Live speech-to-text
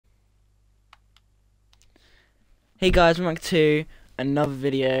Hey guys, welcome back to another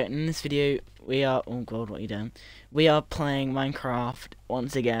video. In this video, we are oh god, what are you doing? We are playing Minecraft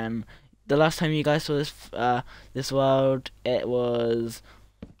once again. The last time you guys saw this world, it was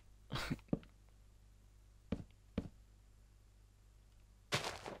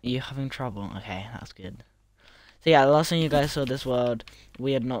you having trouble? Okay, that's good. So yeah, the last time you guys saw this world,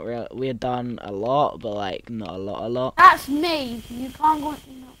 we had done a lot, but like not a lot. That's me. You can't go. No.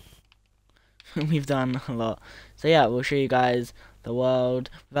 We've done a lot. So yeah, we'll show you guys the world.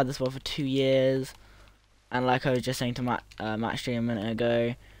 We've had this world for 2 years, and like I was just saying to Matt Stream a minute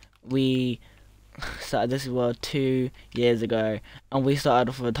ago, we started this world 2 years ago, and we started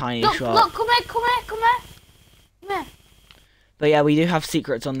off with a tiny shop. Look, come here. But yeah, we do have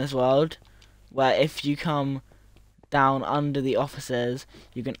secrets on this world, where if you come down under the offices,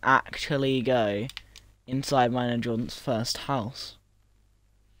 you can actually go inside mine and Jordan's first house.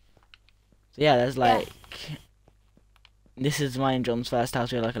 So yeah, there's like this is mine and John's first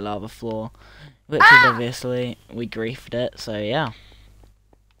house. We had like a lava floor, which is obviously we griefed it. So yeah,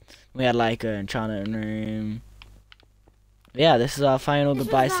 we had like an enchanting room. Yeah, this is our final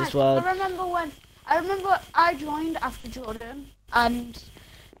goodbye to this world. I remember I joined after Jordan, and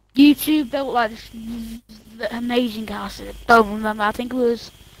you two built like this amazing house. I don't remember. I think it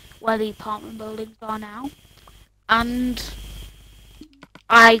was where the apartment buildings are now, and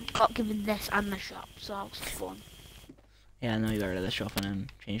I got given this and the shop, so that was fun. Yeah, and then we got rid of the shop and then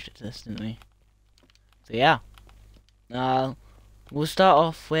changed it to this, didn't we? So yeah, we'll start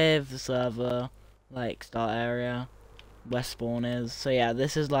off with the server, like start area, where spawn is. So yeah,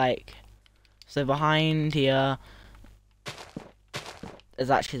 this is like, so behind here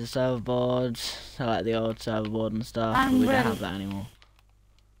is actually the server board, so like the old server board and stuff, but we don't have that anymore.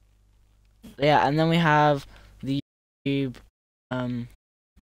 Yeah, and then we have the YouTube,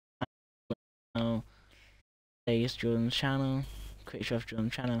 Use Jordan's channel, quick show off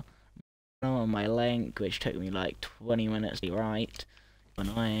Jordan's channel on my link, which took me like 20 minutes to write.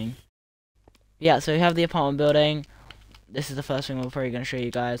 Annoying. Yeah, so we have the apartment building. This is the first thing we're probably going to show you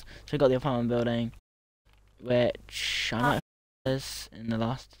guys. So we got the apartment building, which I might have this in the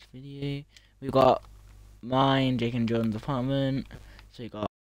last video. We've got mine, Jake and Jordan's apartment. So we got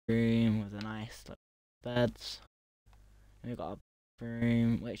a room with a nice beds. And we got a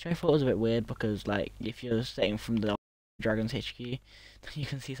room, which I thought was a bit weird because like if you're sitting from the Dragon's HQ, you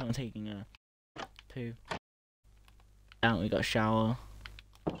can see someone taking a poo. And we got a shower,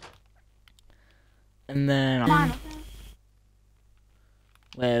 and then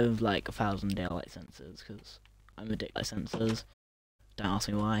with like 1,000 daylight sensors because I'm addicted to sensors. Don't ask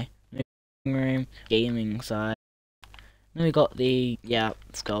me why. Room, gaming side. Then we got the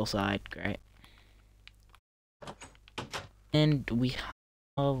skull side. Great. And we have,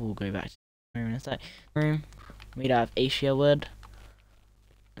 we'll go back to the room in a sec. Room, we'd have Asia wood.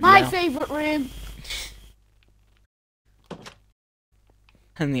 My favourite room.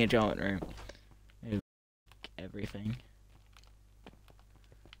 And the adjoining room. Everything.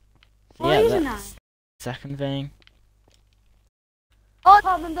 So yeah, that's the second thing. Oh,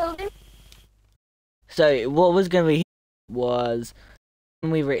 apartment building. So what was going to be was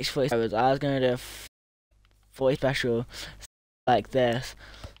when we reached 40 hours, I was going to do a 40 special like this,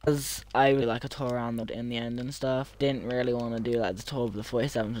 because I really like a tour around in the end and stuff. Didn't really want to do like the tour of the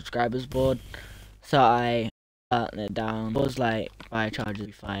 47 subscribers board, so I turned it down. It was like fire charges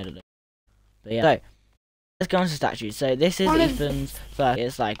we fired at it. But yeah, so let's go on to statues. So this is Ethan's first.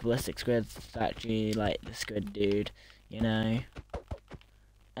 It's like ballistic squid statue, like the squid dude, you know.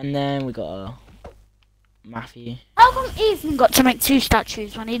 And then we got a Matthew. How come Ethan got to make 2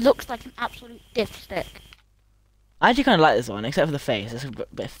 statues when he looks like an absolute dipstick? I actually kind of like this one, except for the face. It's a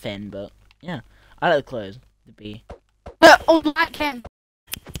bit thin, but yeah. I like the clothes. The bee. But like him.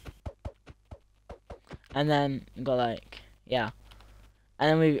 And then we got like, yeah.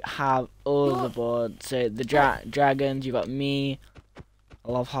 And then we have all of the boards. So the dragons, you got me,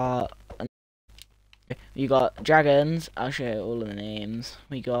 Love Heart. And you got dragons. I'll show you all of the names.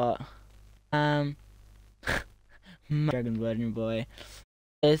 We got Dragon Virgin Boy.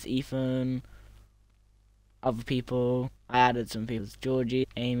 There's Ethan. Other people, I added some people, Georgie,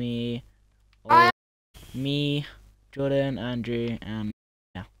 Amy, me, Jordan, Andrew, and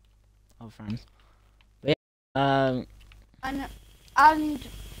yeah, other friends. But yeah, and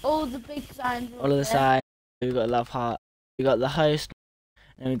all the big signs. All of the signs. We got Love Heart. We got the host,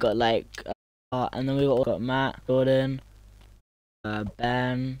 and we got like, and then we got Matt, Jordan,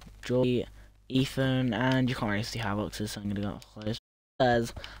 Ben, Georgie, Ethan, and you can't really see Havoc, so I'm gonna go close.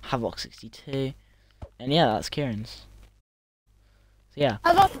 There's Havoc 62. And yeah, that's Kieran's. So yeah.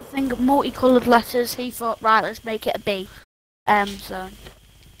 I like to think of multicoloured letters. He thought, right, let's make it a B. So.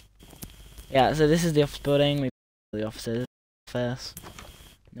 Yeah, so this is the office building. We got the offices first.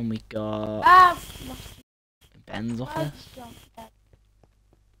 Then we got Ben's office.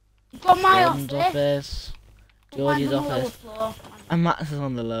 You got my Jordan's office. Georgie's Mine's on the lower office. floor. And Matt's is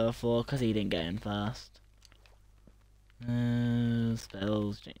on the lower floor because he didn't get in first.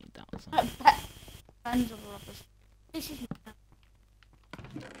 Spells, don't need that one. Ben's on the office. This is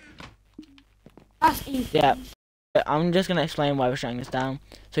that's easy. Yeah. I'm just gonna explain why we're shutting this down.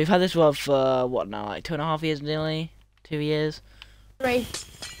 So we've had this world for what now, like 2.5 years nearly? 2 years? 3.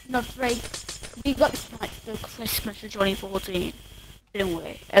 Not 3. We got this like for Christmas of 2014, didn't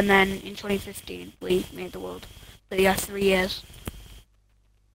we? And then in 2015 we made the world. So yeah, 3 years.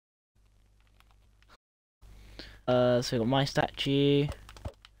 So we got my statue.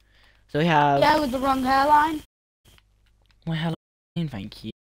 So we have Yeah, with the wrong hairline. my Halloween, thank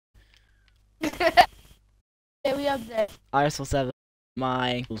you. Here we have the ISL 7,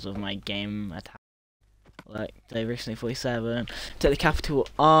 my rules of my game attack. Like they recently 47. Take the capital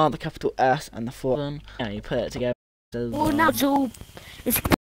R, the capital S, and the 4. Yeah, you put it together. well, now it's all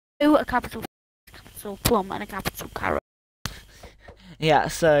a capital plum and a capital carrot. Yeah,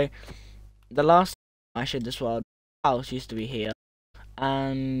 so the last time I showed this world, house used to be here,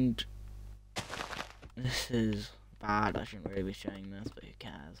 and this is bad. I shouldn't really be showing this, but who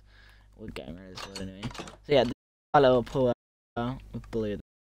cares? We're getting rid of this world anyway. So yeah, this little pool with blue for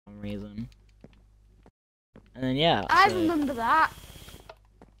some reason, and then yeah, I so, remember that.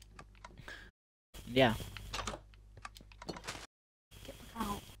 yeah. Get the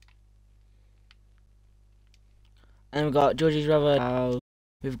count. And we've got Georgie's brother house.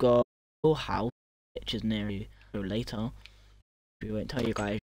 We've got your house, which is near you later. We won't tell you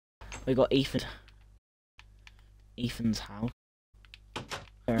guys. We got Ethan's house.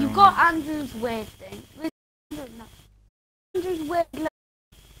 You've got Andrew's weird thing. Andrew's weird.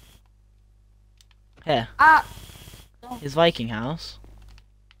 Here, his Viking house.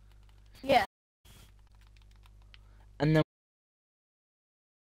 Yeah. And then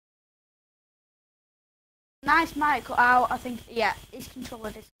Nice mic cut out. I think yeah, his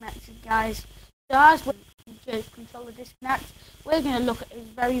controller disconnected, guys. So as we just controller disconnect, we're gonna look at his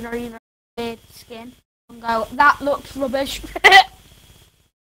very, very, very weird skin and go, that looks rubbish.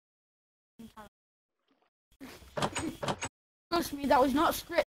 Trust me, that was not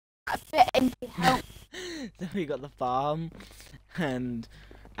scripted. That fit into help. then we got the farm, and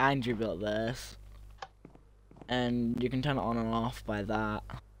Andrew built this, and you can turn it on and off by that,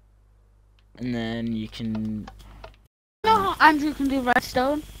 and then you can. You know how Andrew can do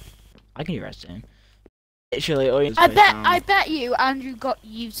redstone? I can do redstone. Literally, all you I bet you Andrew got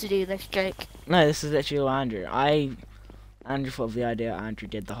you to do this, Jake. No, this is literally all Andrew. Andrew thought of the idea. Andrew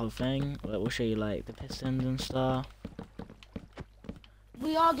did the whole thing. We'll show you like the pistons and stuff.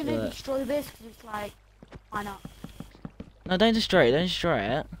 We are gonna destroy this because it's like, why not? No, don't destroy it. Don't destroy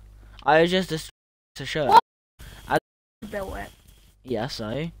it. I was just to show What? it. I built it. Yeah, so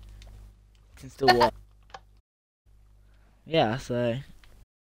you can still work. Yeah, so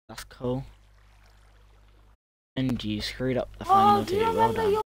that's cool. And you screwed up the final do you two. Well remember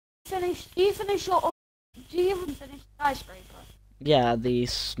done. your finish? Do you finish your? Do you even finish skyscraper? Yeah, the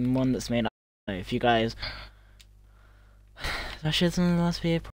one that's made. If you guys, I shared something in the last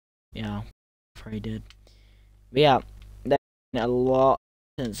video. Yeah, probably did. But yeah, there's been a lot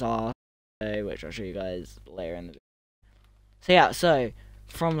since our video, which I'll show you guys later in the video. So yeah, so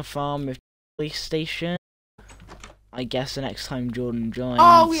from the farm with the police station. I guess the next time Jordan joins.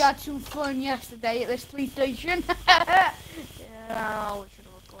 Oh, we had some fun yesterday at this police station. Yeah, we should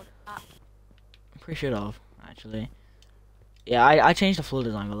have recorded that. Pretty should have, actually. Yeah, I changed the floor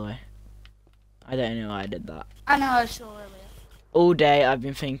design, by the way. I don't know why I did that. I know, I saw earlier. All day I've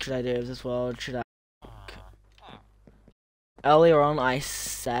been thinking, should I do this world? Should I? Earlier on, I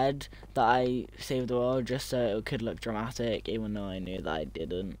said that I saved the world just so it could look dramatic, even though I knew that I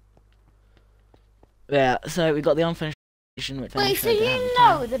didn't. Yeah, so we got the unfinished station, which Wait, so you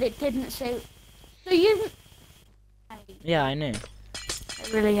know that it didn't say... So you... Yeah, I knew.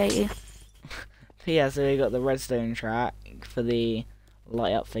 I really hate you. But yeah, so we got the redstone track for the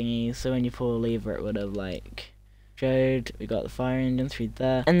light up thingies, so when you pull a lever it would have like showed. We got the fire engine through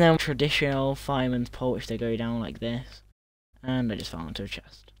there. And then traditional fireman's pole, which they go down like this. And I just fell into a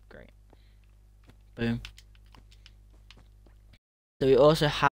chest. Great. Boom. So we also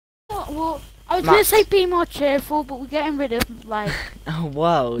have... Well, I was going to say be more cheerful, but we're getting rid of, like... Oh,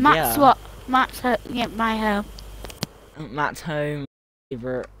 whoa, Matt's yeah. what? Matt's my home. Matt's home,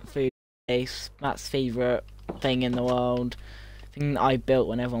 favourite food place, Matt's favourite thing in the world. thing that I built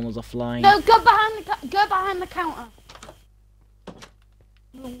when everyone was offline. No, go behind the counter.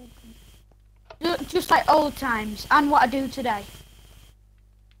 Just like old times, and what I do today.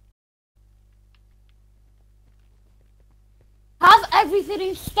 Have everything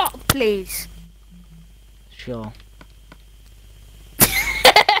in stock, please. Sure.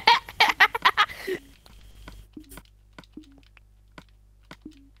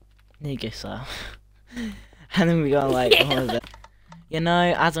 There you go, sir. And then we go like, what was it? You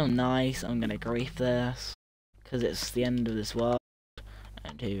know, as I'm nice, I'm gonna grief this. Because it's the end of this world.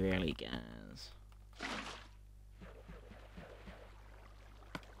 And who really cares?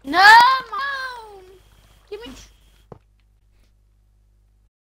 No, Mom! Give me...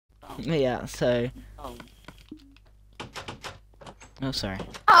 Yeah, so... Oh, sorry.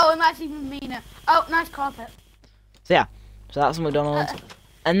 Oh, it might even mean it. Oh, nice carpet. So yeah, so that's McDonald's.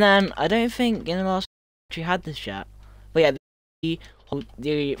 And then, I don't think in the last we had this yet. But yeah,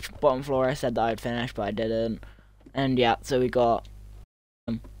 the bottom floor I said that I'd finish, but I didn't. And yeah, so we got...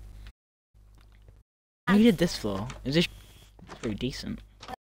 we did this floor. It was pretty decent.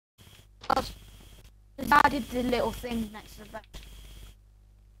 I did the little thing next to the bed.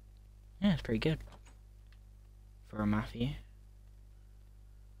 Yeah, it's pretty good. For a Matthew.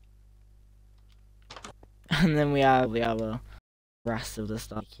 And then we have the other rest of the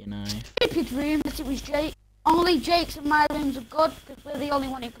stuff, you know. Stupid room that it was Jake. Only Jake's and my rooms are good because we're the only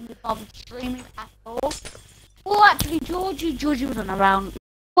one who can be bothered streaming at all. Well, actually, Georgie wasn't around.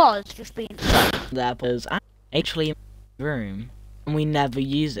 Was just being. There was actually a room, and we never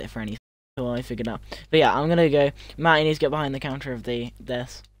used it for anything. So I figured out. But yeah, I'm gonna go. Matty needs to get behind the counter of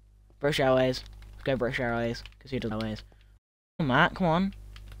this. British Airways. Let's go British Airways, because he does Airways. Come on, Matt, come on.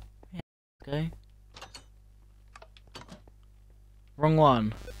 Yeah, let's go. Wrong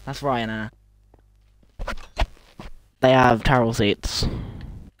one. That's Ryanair. They have terrible seats.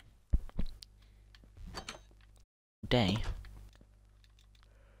 Day.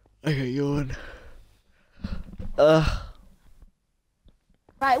 Okay, yawn. Right,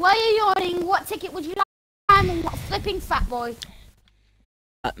 while you're yawning, what ticket would you like? And what flipping fat boy?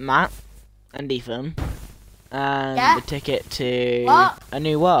 Matt and Ethan. And Yeah? the ticket to What? A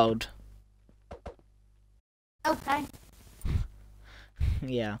New World. Okay.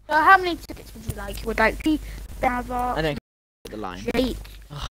 Yeah. So how many tickets would you like? Would like be I don't get the line. Jake.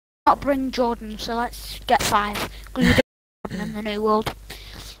 Not bring Jordan, so let's get 5. Because you do Jordan in the New World.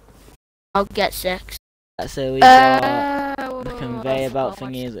 I'll get 6. So we got the conveyor belt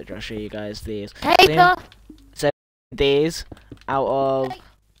thingies, which I'll show you guys these. Paper! So these, out of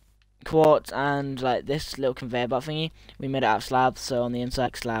quartz and like this little conveyor belt thingy, we made it out of slabs, so on the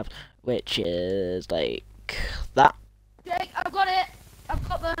inside slab, which is like that. Jake, I've got it! I've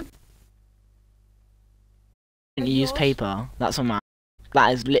got them! And you use paper, that's a map.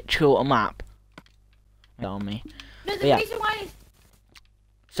 That is literal a map. Tell me. No, the Yeah. reason why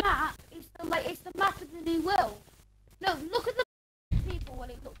it's map is it's the map of the New World. No, look at the people what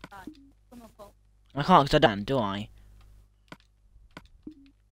it looks like from above. I can't because I don't, do I?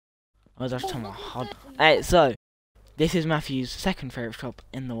 I was just talking about hard. Hey, so this is Matthew's second favourite shop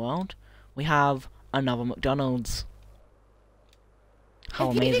in the world. We have another McDonald's. How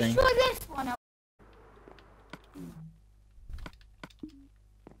If you amazing. destroy this one,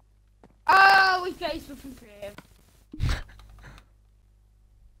 oh, we got something creative.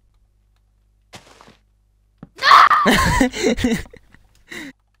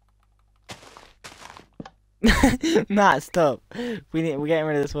 Nah, stop. We're getting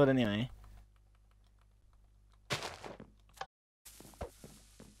rid of this one anyway.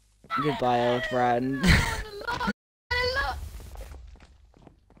 Goodbye, old friend.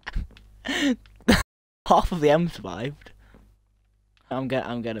 Half of the M survived. I'm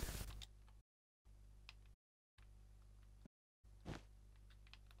gonna.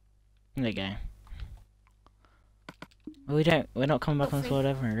 There you go. Well, we're not coming back on this world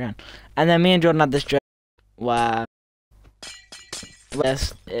ever again. And then me and Jordan had this joke where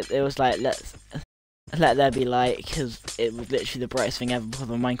it was like, let's let there be light, because it was literally the brightest thing ever before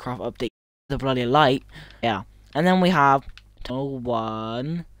the Minecraft update, the bloody light. Yeah. And then we have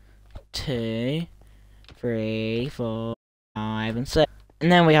 1, 2, 3, 4, 5, and 6.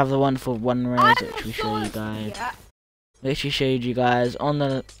 And then we have the wonderful wonders, which we show you guys. Which we showed you guys on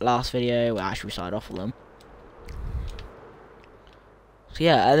the last video. Well, actually, we started off with them. So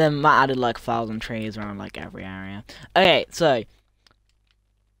yeah, and then Matt added like 1,000 trees around like every area. Okay, so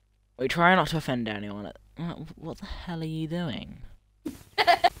we try not to offend anyone. What the hell are you doing?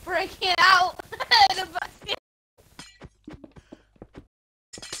 Breaking out.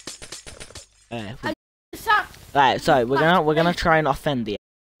 Right, so we're gonna try and offend the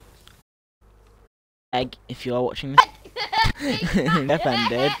egg. If you are watching this,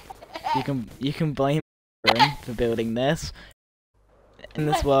 offended, you can blame him for building this. In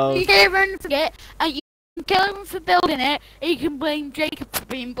this world, You can run for it, and you can kill him for building it, and you can blame Jacob for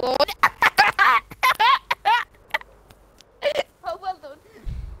being bored. Oh, well done.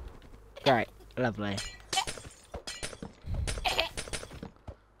 great, lovely.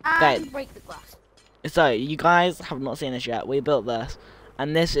 And Okay. break the glass. So you guys have not seen this yet. We built this,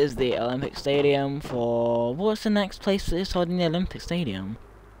 and this is the Olympic Stadium for what's the next place that is holding the Olympic Stadium?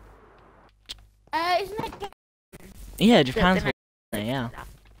 Isn't it? Yeah, Japan's holding it, yeah.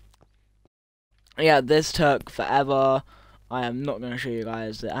 Yeah, this took forever. I am not going to show you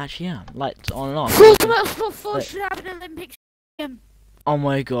guys that. Actually, yeah, lights on and off. For should have an Olympic Stadium. Oh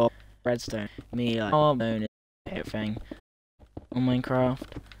my god, redstone. Me like oh my favorite thing on Minecraft.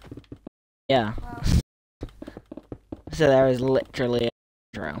 Yeah. Wow. So there is literally a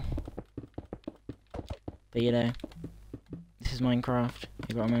trail. But you know, this is Minecraft.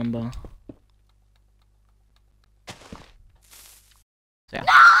 You gotta remember. So, yeah.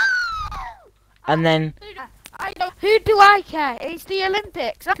 No! And then Who do I care? It's the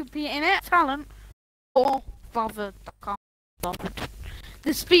Olympics. I could be in it. Talent or bothered. I can't be bothered.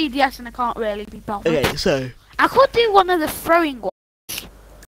 The speed, yes, and I can't really be bothered. okay, so I could do one of the throwing ones.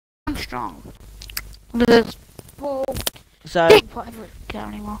 I'm strong. The ball, so whatever. I don't care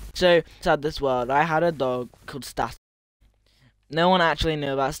anymore. so inside this world, I had a dog called Stat. No one actually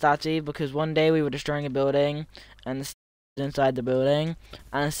knew about Statty because one day we were destroying a building and the Statty was inside the building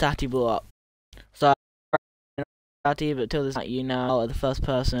and Statty blew up. So Statty, but till this night you know the first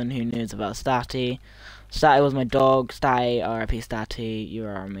person who knew about Statty. Statty was my dog. Statty, R.I.P. Statty, you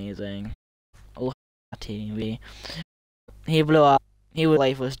are amazing. Oh, Statty, he blew up. He was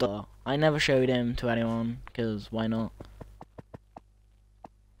late for his door. I never showed him to anyone because why not?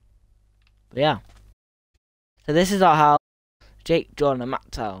 But yeah. So this is our house. Jake, Jordan, and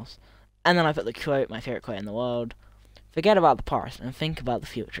Matt's house. And then I put the quote, my favorite quote in the world. Forget about the past and think about the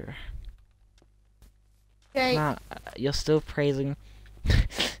future. Okay. Nah, you're still praising the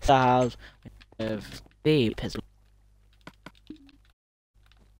house with the pistol.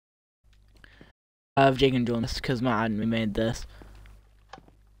 I have Jake and Jordan because Matt and we made this.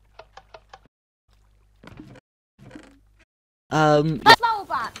 Flower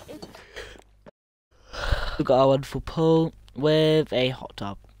back. We've got our wonderful pool with a hot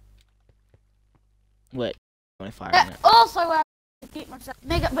tub. Wait, 25 in it. Also, keep myself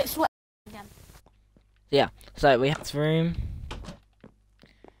make it a bit sweaty again. Yeah, so we have this room.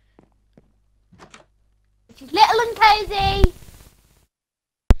 Which is little and cozy.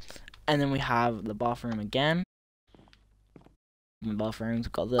 And then we have the bathroom again. The bathroom's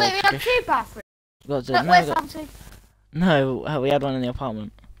got the. Wait, we have two bathrooms. Got the, Look, no, where's got, Fancy? no, we had one in the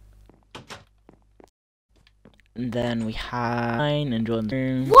apartment. And then we have mine and Jordan's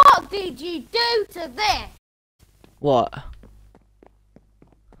room. What did you do to this? What?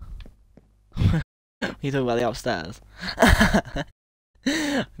 You talking about the upstairs?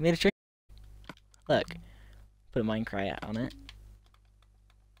 Made a trick. Look, put a Minecraft on it,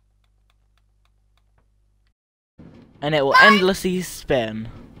 and it will endlessly spin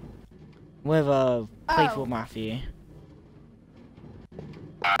with a playful Matthew.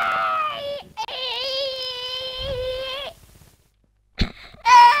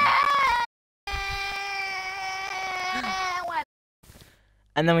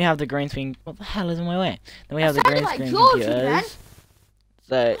 And then we have the green screen. What the hell is in my way? Then we have the green screen computers.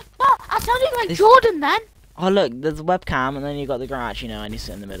 So. Oh, I sounded like Jordan then. Oh look, there's a webcam, and then you got the green. Actually, no, I need to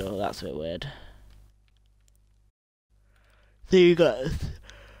sit in the middle. That's a bit weird. So you got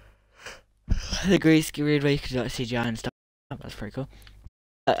the green screen where you can like CGI and stuff. That's pretty cool.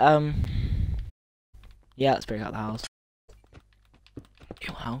 Yeah, let's break out the house.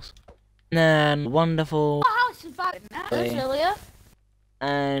 Your house. And then wonderful. What house is that? That's earlier.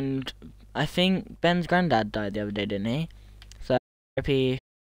 And I think Ben's granddad died the other day, didn't he? So RIP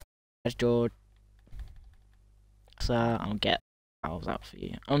George. So I'll get owls out for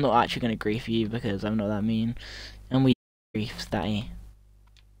you. I'm not actually gonna grief you because I'm not that mean. And we grief Statty.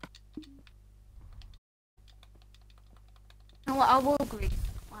 You know what, I will grief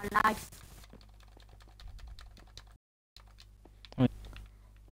my life.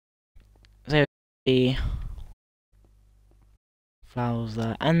 So the flowers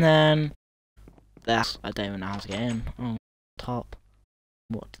there, and then that's I don't even know how to get in. Oh, top.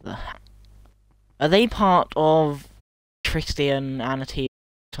 What the heck? Are they part of Tristan and Anna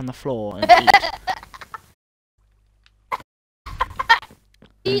on the floor and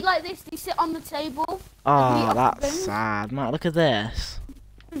eat? eat like this, they sit on the table. Oh, off the that's bins. sad. Matt, look at this.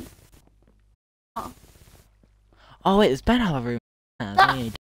 Oh. Oh wait, does Ben have a room? Yeah, That- yeah,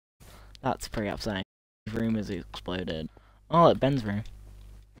 that's pretty upsetting. His room has exploded. Oh, look, Ben's room.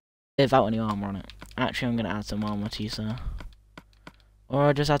 Without any armor on it. Actually, I'm gonna add some armor to you, sir. Or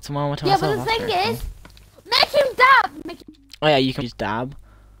I'll just add some armor to Yeah, myself. but the That's thing pretty is, make him dab. Make him... cool. Oh yeah, you can just dab.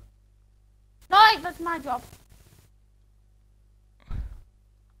 No, that's my job.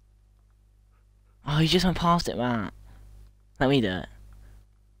 Oh, he just went past it, Matt. Let me do it.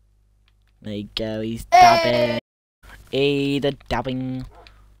 There you go, he's dabbing. Hey, the dabbing. What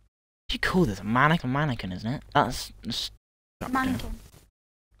do you call this? A mannequin, isn't it? That's Mannequin.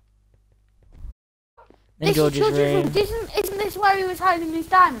 in This George's is George's room. room. Isn't this where he was hiding his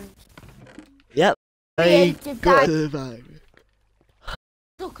diamonds? Yep. Creative diamond. Goodbye.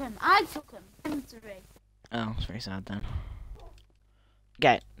 Took him. I took him. Inventory. Oh, it's very sad then.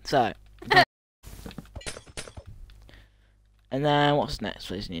 Okay, so. And then what's next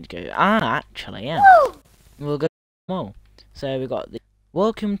place we need to go? Ah, actually, yeah. Woo! We'll go more. So we got the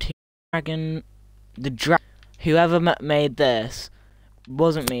Welcome to Dragon. Whoever made this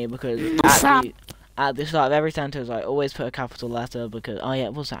wasn't me because at the start of every sentence I always put a capital letter because oh yeah,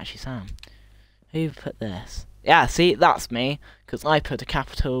 it was actually Sam. Who put this? Yeah, see, that's me because I put a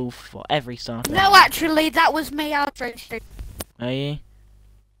capital for every start. No, actually, that was me. I was registered. Are you?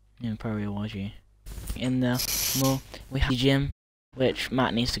 Yeah, probably was you. In there more, we have the gym, which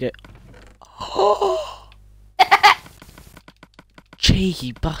Matt needs to go. Oh!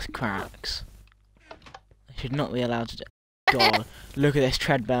 Cheeky butt cracks. I should not be allowed to do. God, look at this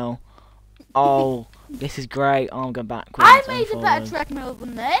treadmill. Oh, this is great. Oh, I'm going backwards. I made a better treadmill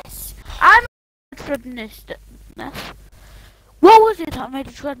than this. I made a treadmill than this. What was it I made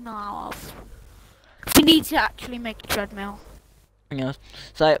a treadmill out of? We need to actually make a treadmill. Yes.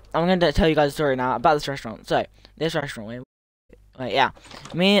 So I'm going to tell you guys a story now about this restaurant. So this restaurant, yeah,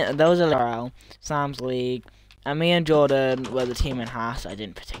 there was a Laurel, Sam's League, and me and Jordan were the team in Haas. I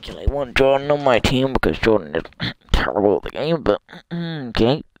didn't particularly want Jordan on my team because Jordan is terrible at the game, but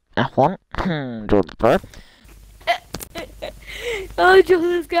okay, F1, Jordan's pro. Oh,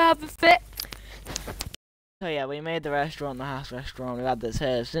 Jordan's gonna have a fit. So yeah, we made the restaurant, the Haas restaurant. We had this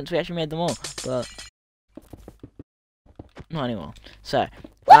here since we actually made them all, but not anymore. So.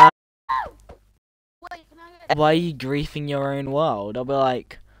 Wait, can I get... Why are you griefing your own world? I'll be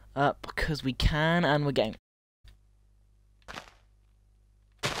like, because we can and we're getting...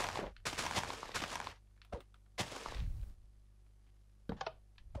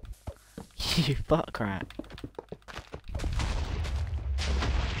 You butt crack.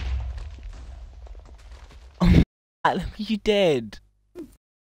 Oh, look what you did. Let's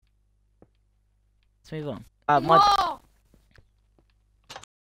move on. Whoa!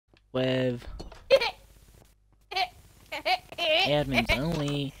 With... admins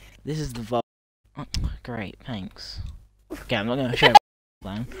only. This is the vote. Oh, great, thanks. Okay, I'm not gonna show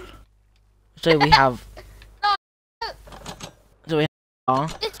them. So we have. So we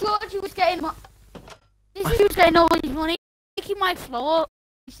have. This George was getting. This he was getting all his money, making my floor.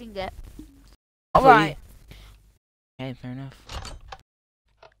 Using it. Alright. Okay, fair enough.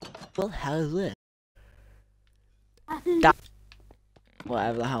 Well, how's this?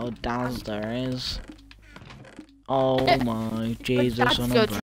 Whatever the hell downstairs is. Oh my Jesus on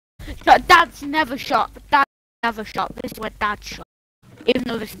a Dad's never shot. Dad never shot. This is where Dad shot. Even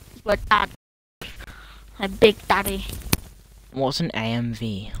though this is where Dad. A big daddy. What's an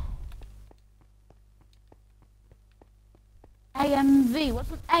AMV? AMV.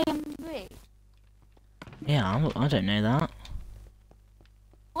 What's an AMV? Yeah, I don't know that.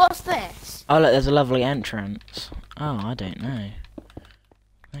 What's this? Oh look, there's a lovely entrance. Oh, I don't know.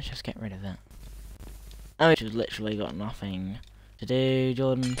 Let's just get rid of it. Oh, which has literally got nothing to do.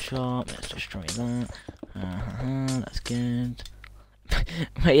 Jordan shop. Let's destroy that. That's good.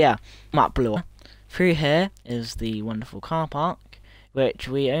 But yeah, Matt blew up. Through here is the wonderful car park, which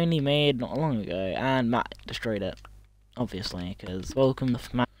we only made not long ago, and Matt destroyed it, obviously, because Welcome the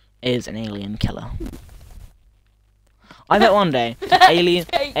Matt is an alien killer. I bet one day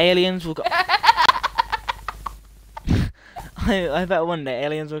aliens will go. I bet one day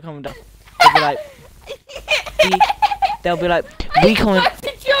aliens will come down. They'll be like. They'll be like, we come in.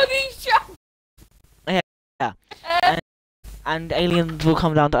 Yeah. And aliens will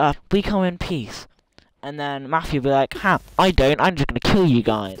come down to Earth. We come in peace. And then Matthew will be like, ha, I don't. I'm just gonna kill you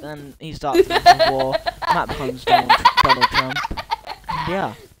guys. And he starts the war. Matt becomes Donald Trump. And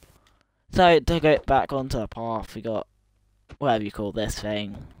yeah. So to go back onto the path, we got whatever you call this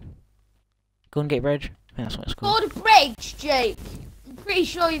thing. Golden Gate Bridge. I think that's what it's called. Golden Bridge, Jake. pretty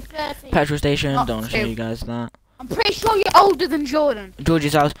sure you're 30. Petrol station, Not don't want to show two. you guys that. I'm pretty sure you're older than Jordan.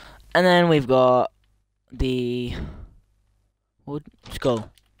 George's house. And then we've got the wood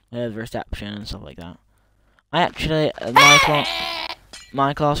school with reception and stuff like that. I actually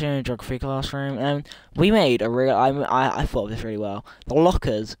my classroom, geography classroom, and we made a real. I thought of this really well. The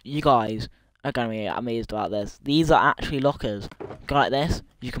lockers, you guys are gonna be amazed about this. These are actually lockers. Go like this.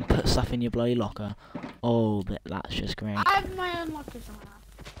 You can put stuff in your bloody locker. Oh, that's just great. I have my own locker somewhere.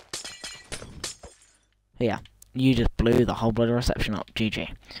 Yeah, you just blew the whole bloody reception up.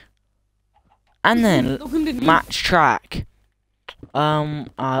 GG. And then match track. I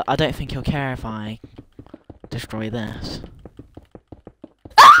don't think he'll care if I destroy this.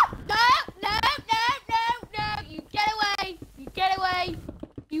 No! You get away! You get away!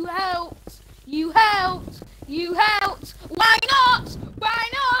 You helped! You helped! You helped! Why not? Why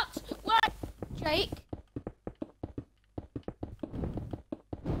not? Why? Jake?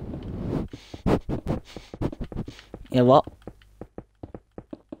 Yeah, what?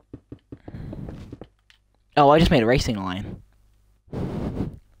 Oh, I just made a racing line. Oh,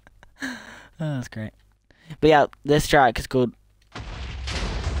 that's great. But yeah, this track is called...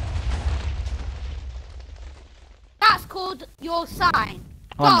 That's called your sign.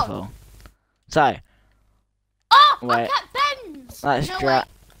 Wonderful. So, Oh! I wait. kept Ben's! That's No, wait.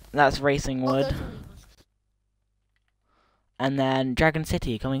 that's Racing Oh, Wood. those are levers. And then Dragon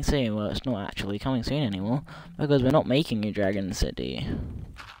City coming soon. Well, it's not actually coming soon anymore because we're not making a Dragon City.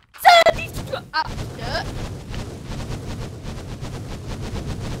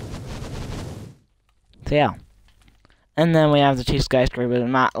 So yeah. And then we have the two skyscrapers.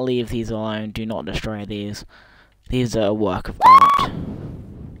 Matt, leave these alone. Do not destroy these. These are a work of art.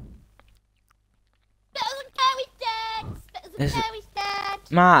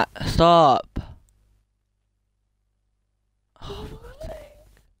 Matt, stop. Oh, for God's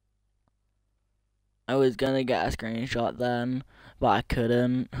sake. I was gonna get a screenshot then, but I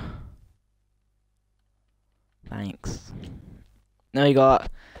couldn't. Thanks. Then we got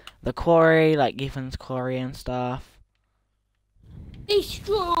the quarry, like Ethan's quarry and stuff.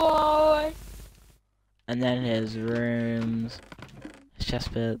 Destroy! And then his rooms, his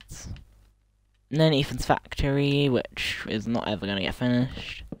chest bits. And then Ethan's factory, which is not ever gonna get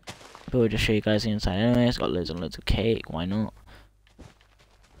finished. But we'll just show you guys the inside anyway. It's got loads and loads of cake, why not?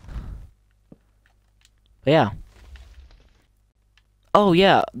 But yeah. Oh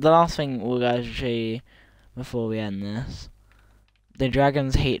yeah, the last thing we'll guys show you before we end this. The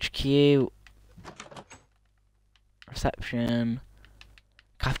Dragon's HQ, reception,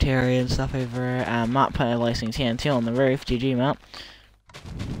 cafeteria and stuff over it, and Matt put a licensing TNT on the roof. GG, Matt.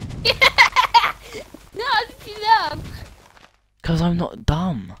 No, did you know? Cause I'm not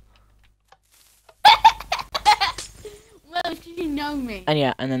dumb. Well, it's 'cause you know me. And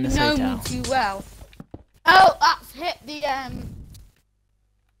yeah, and then You this know hotel. me too well. Oh, that's hit the,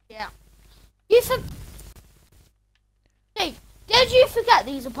 yeah. You for... Hey, did you forget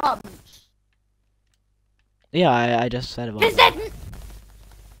these apartments? Yeah, I just said about Cause that. then...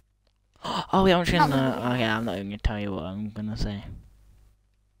 Oh, yeah, I'm trying No, to. no, no. Okay, I'm not even gonna tell you what I'm gonna say.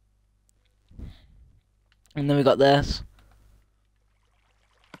 And then we got this.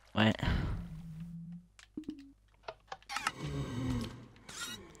 Wait.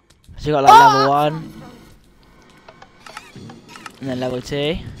 So you got like level 1, and then level 2,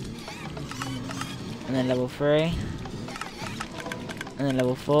 and then level 3, and then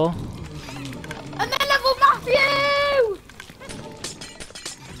level 4. And then level Matthew!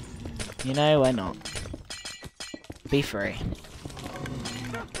 You know, why not? Be free.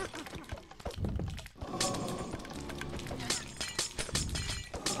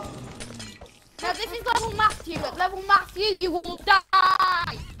 Now this is level Matthew. At level Matthew, you will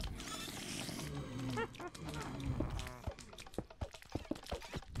die!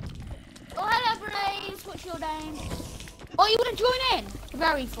 Oh, hello, Blaze. What's your name? Oh, you want to join in?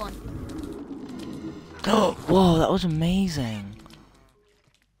 Very fun. Oh, whoa, that was amazing.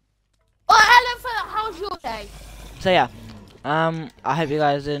 Oh, hello, fella. How's your day? So yeah, I hope you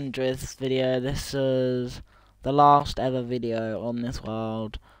guys enjoyed this video. This is the last ever video on this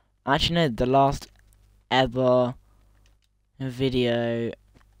world. Actually, no, the last ever video,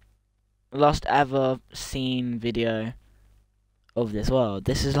 last ever seen video of this world.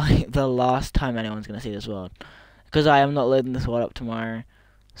 This is like the last time anyone's gonna see this world, because I am not loading this world up tomorrow.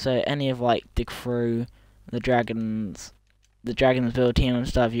 So any of like the crew, the dragons build team and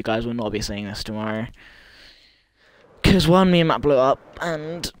stuff, you guys will not be seeing this tomorrow. Because 1, me and Matt blew up,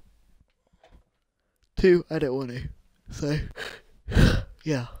 and 2, I don't want to. So,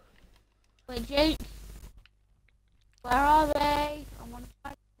 yeah. Wait, Jake. Where are they? I want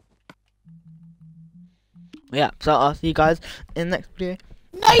Yeah, so I'll see you guys in the next video.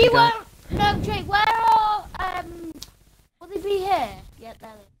 No, you won't. No, Jake, where are, will they be here? Yeah,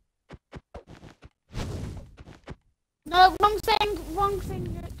 there they are. No, wrong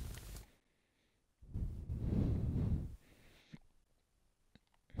thing, Jake.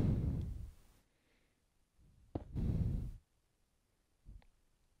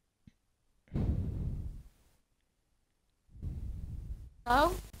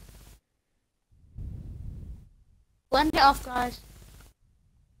 So, blend it off, guys.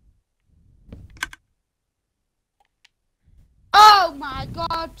 Oh my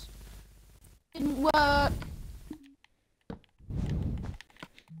god! Didn't work.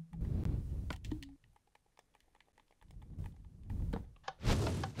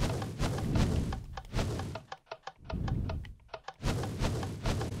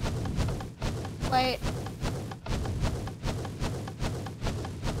 Wait.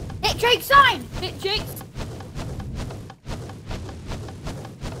 Hit Jake's sign! Hit Jake's.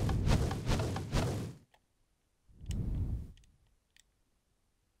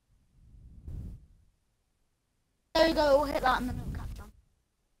 There you go, we'll hit that and then it'll catch on.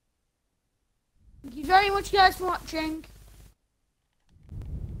 Thank you very much, guys, for watching.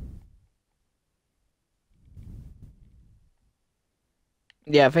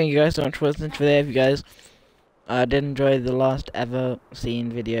 Yeah, thank you guys so much for listening to the video. If you guys did enjoy the last ever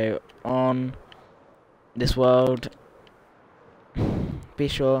seen video on this world, be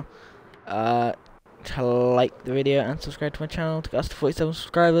sure to like the video and subscribe to my channel to get us to 47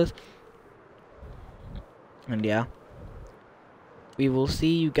 subscribers. And yeah, we will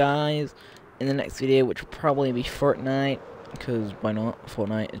see you guys in the next video, which will probably be Fortnite, because why not?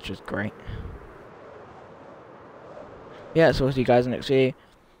 Fortnite is just great. Yeah, so we'll see you guys in the next video,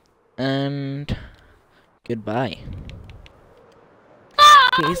 and goodbye.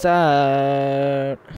 Peace out.